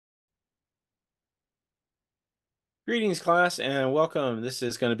Greetings, class, and welcome. This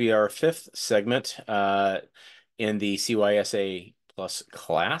is going to be our fifth segment in the CYSA Plus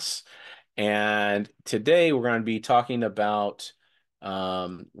class. And today we're going to be talking about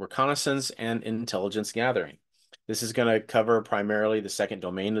reconnaissance and intelligence gathering. This is going to cover primarily the second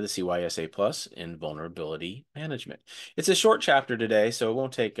domain of the CYSA Plus in vulnerability management. It's a short chapter today, so it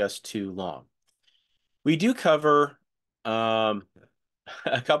won't take us too long. We do cover a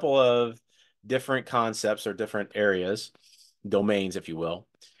couple of different concepts or different areas, domains, if you will.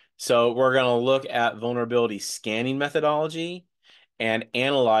 So we're going to look at vulnerability scanning methodology and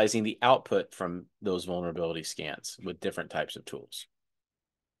analyzing the output from those vulnerability scans with different types of tools.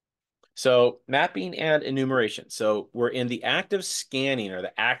 So mapping and enumeration. So we're in the active scanning or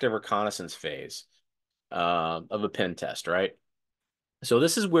the active reconnaissance phase of a pen test, right? So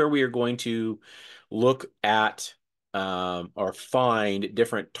this is where we are going to look at or find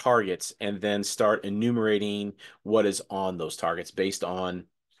different targets and then start enumerating what is on those targets based on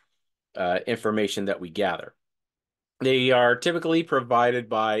information that we gather. They are typically provided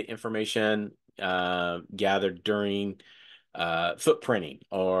by information gathered during footprinting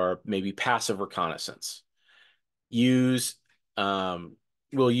or maybe passive reconnaissance. Use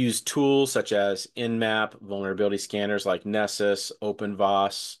We'll use tools such as Nmap, vulnerability scanners like Nessus,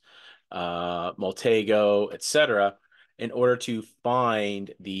 OpenVAS, Multago, etc., in order to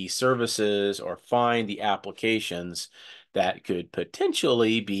find the services or find the applications that could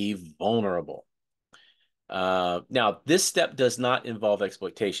potentially be vulnerable. Now, this step does not involve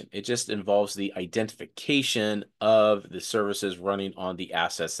exploitation. It just involves the identification of the services running on the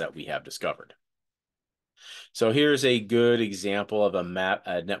assets that we have discovered. So here's a good example of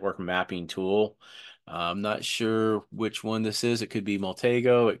a network mapping tool. I'm not sure which one this is. It could be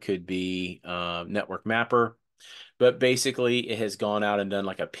Multago, it could be Network Mapper, but basically it has gone out and done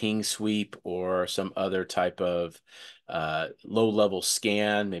like a ping sweep or some other type of low-level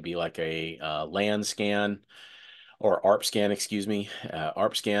scan, maybe like a LAN scan or ARP scan, excuse me,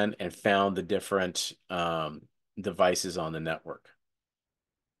 ARP scan, and found the different devices on the network.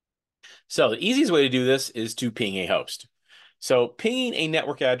 So the easiest way to do this is to ping a host. So pinging a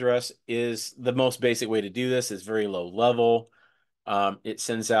network address is the most basic way to do this. It's very low level. It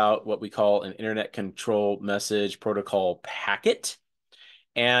sends out what we call an internet control message protocol packet.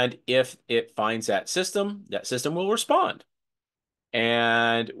 And if it finds that system will respond.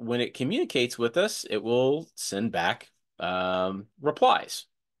 And when it communicates with us, it will send back replies.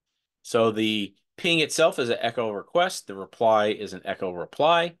 So the ping itself is an echo request. The reply is an echo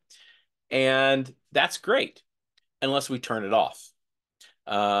reply. And that's great, unless we turn it off.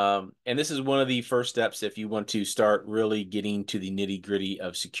 And this is one of the first steps if you want to start really getting to the nitty-gritty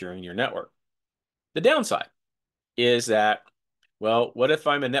of securing your network. The downside is that, well, what if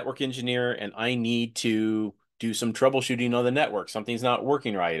I'm a network engineer and I need to do some troubleshooting on the network? Something's not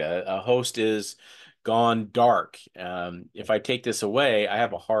working right. A host is gone dark. If I take this away, I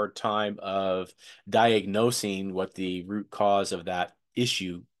have a hard time of diagnosing what the root cause of that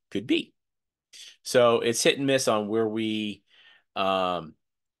issue could be. So it's hit and miss on where we turn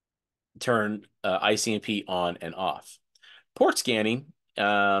ICMP on and off. Port scanning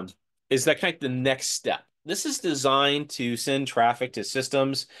is that kind of the next step. This is designed to send traffic to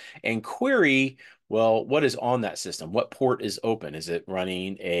systems and query, well, what is on that system? What port is open? Is it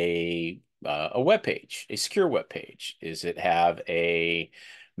running a web page, a secure web page? Does it have a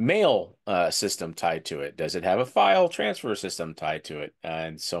mail system tied to it? Does it have a file transfer system tied to it?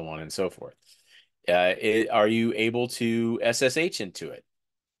 And so on and so forth. Are you able to SSH into it?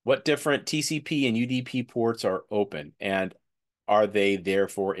 What different TCP and UDP ports are open, and are they there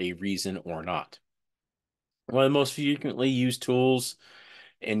for a reason or not? One of the most frequently used tools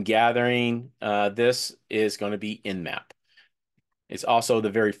in gathering this is going to be Nmap. It's also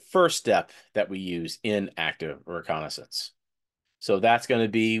the very first step that we use in active reconnaissance. So that's going to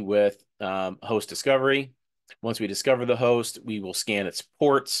be with host discovery. Once we discover the host, we will scan its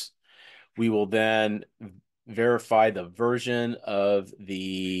ports. We will then verify the version of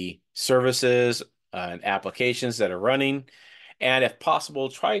the services and applications that are running. And if possible,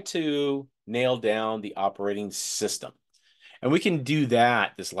 try to nail down the operating system. And we can do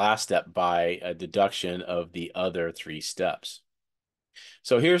that, this last step, by a deduction of the other three steps.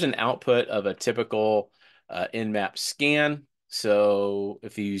 So here's an output of a typical Nmap scan. So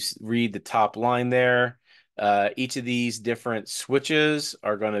if you read the top line there, each of these different switches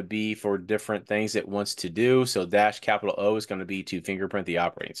are going to be for different things it wants to do. So -O is going to be to fingerprint the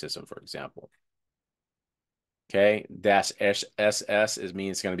operating system, for example. Okay, -SS is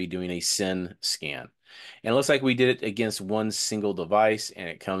means it's going to be doing a SYN scan. And it looks like we did it against one single device, and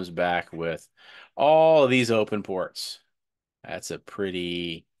it comes back with all of these open ports. That's a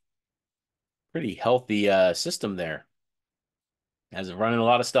pretty healthy system there. Has it running a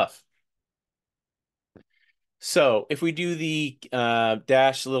lot of stuff. So if we do the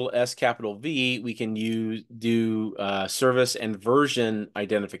dash little s capital V, we can do service and version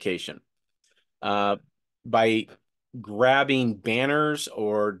identification uh, by grabbing banners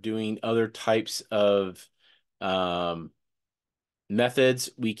or doing other types of um, methods.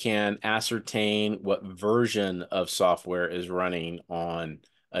 We can ascertain what version of software is running on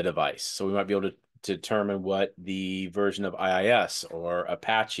a device. So we might be able to determine what the version of IIS or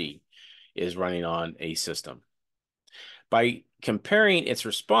Apache is running on a system. By comparing its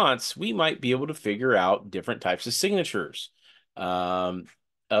response, we might be able to figure out different types of signatures um,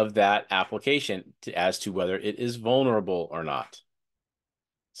 of that application as to whether it is vulnerable or not.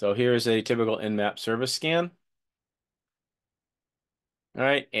 So here's a typical Nmap service scan. All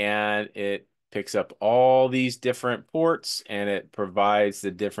right, and it picks up all these different ports and it provides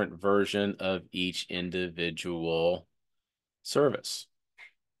the different version of each individual service.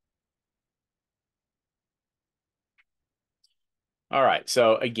 All right,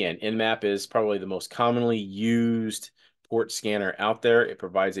 so again, Nmap is probably the most commonly used port scanner out there. It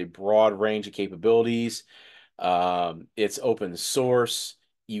provides a broad range of capabilities. It's open source.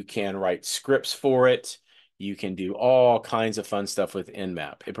 You can write scripts for it. You can do all kinds of fun stuff with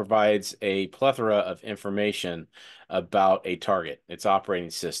Nmap. It provides a plethora of information about a target, its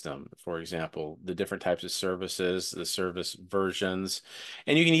operating system, for example, the different types of services, the service versions,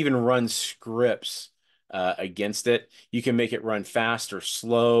 and you can even run scripts against it. You can make it run fast or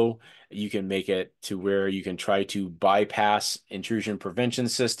slow. You can make it to where you can try to bypass intrusion prevention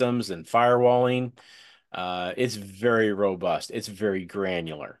systems and firewalling. It's very robust. It's very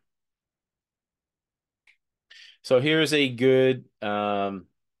granular. So here's a good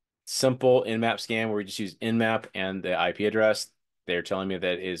simple Nmap scan where we just use Nmap and the IP address. They're telling me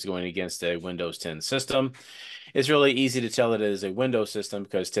that is going against a Windows 10 system. It's really easy to tell that it is a Windows system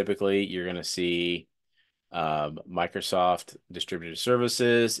because typically you're going to see Microsoft Distributed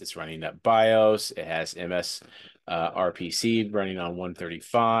Services. It's running at BIOS. It has MS RPC running on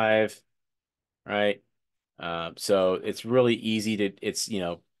 135, right? So it's really easy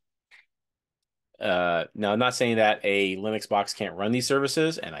to, now I'm not saying that a Linux box can't run these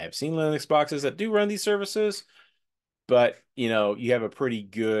services, and I have seen Linux boxes that do run these services, but you have a pretty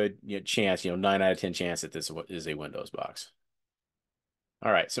good chance, 9 out of 10 chance that this is a Windows box.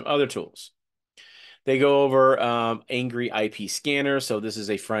 All right, some other tools. They go over Angry IP Scanner. So this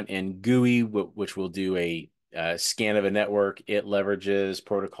is a front-end GUI, which will do a scan of a network. It leverages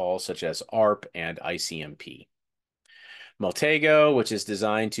protocols such as ARP and ICMP. Maltego, which is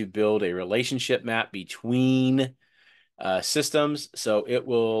designed to build a relationship map between systems. So it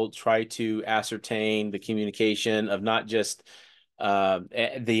will try to ascertain the communication of not just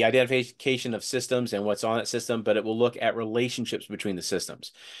the identification of systems and what's on that system, but it will look at relationships between the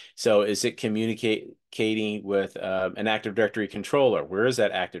systems. So is it communicating with an Active Directory controller? Where is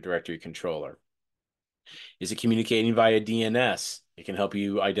that Active Directory controller? Is it communicating via DNS? It can help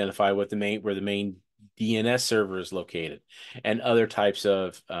you identify where the main DNS server is located and other types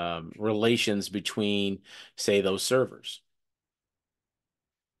of relations between, say, those servers.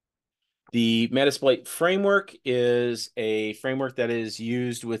 The Metasploit framework is a framework that is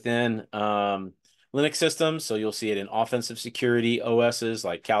used within Linux systems. So you'll see it in offensive security OSs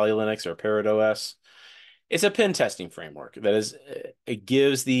like Kali Linux or Parrot OS. It's a pen testing framework that is, it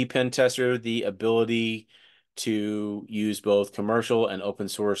gives the pen tester the ability to use both commercial and open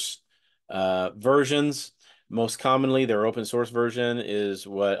source versions. Most commonly, their open source version is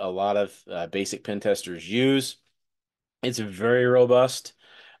what a lot of basic pen testers use. It's very robust.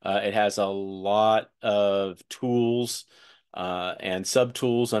 It has a lot of tools and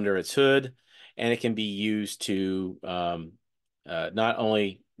sub-tools under its hood, and it can be used to not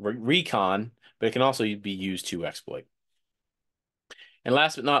only recon, but it can also be used to exploit. And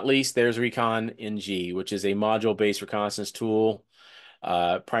last but not least, there's Recon NG, which is a module-based reconnaissance tool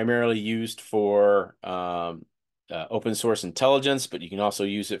primarily used for open source intelligence, but you can also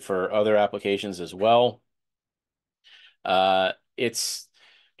use it for other applications as well. It's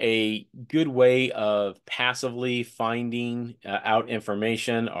a good way of passively finding out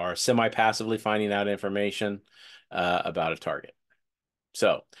information or semi-passively finding out information about a target.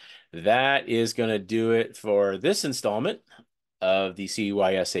 So that is going to do it for this installment of the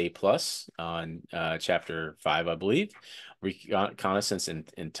CySA Plus on Chapter 5, I believe, Reconnaissance and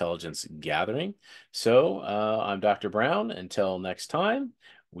Intelligence Gathering. So I'm Dr. Brown. Until next time,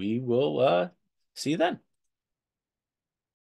 we will See you then.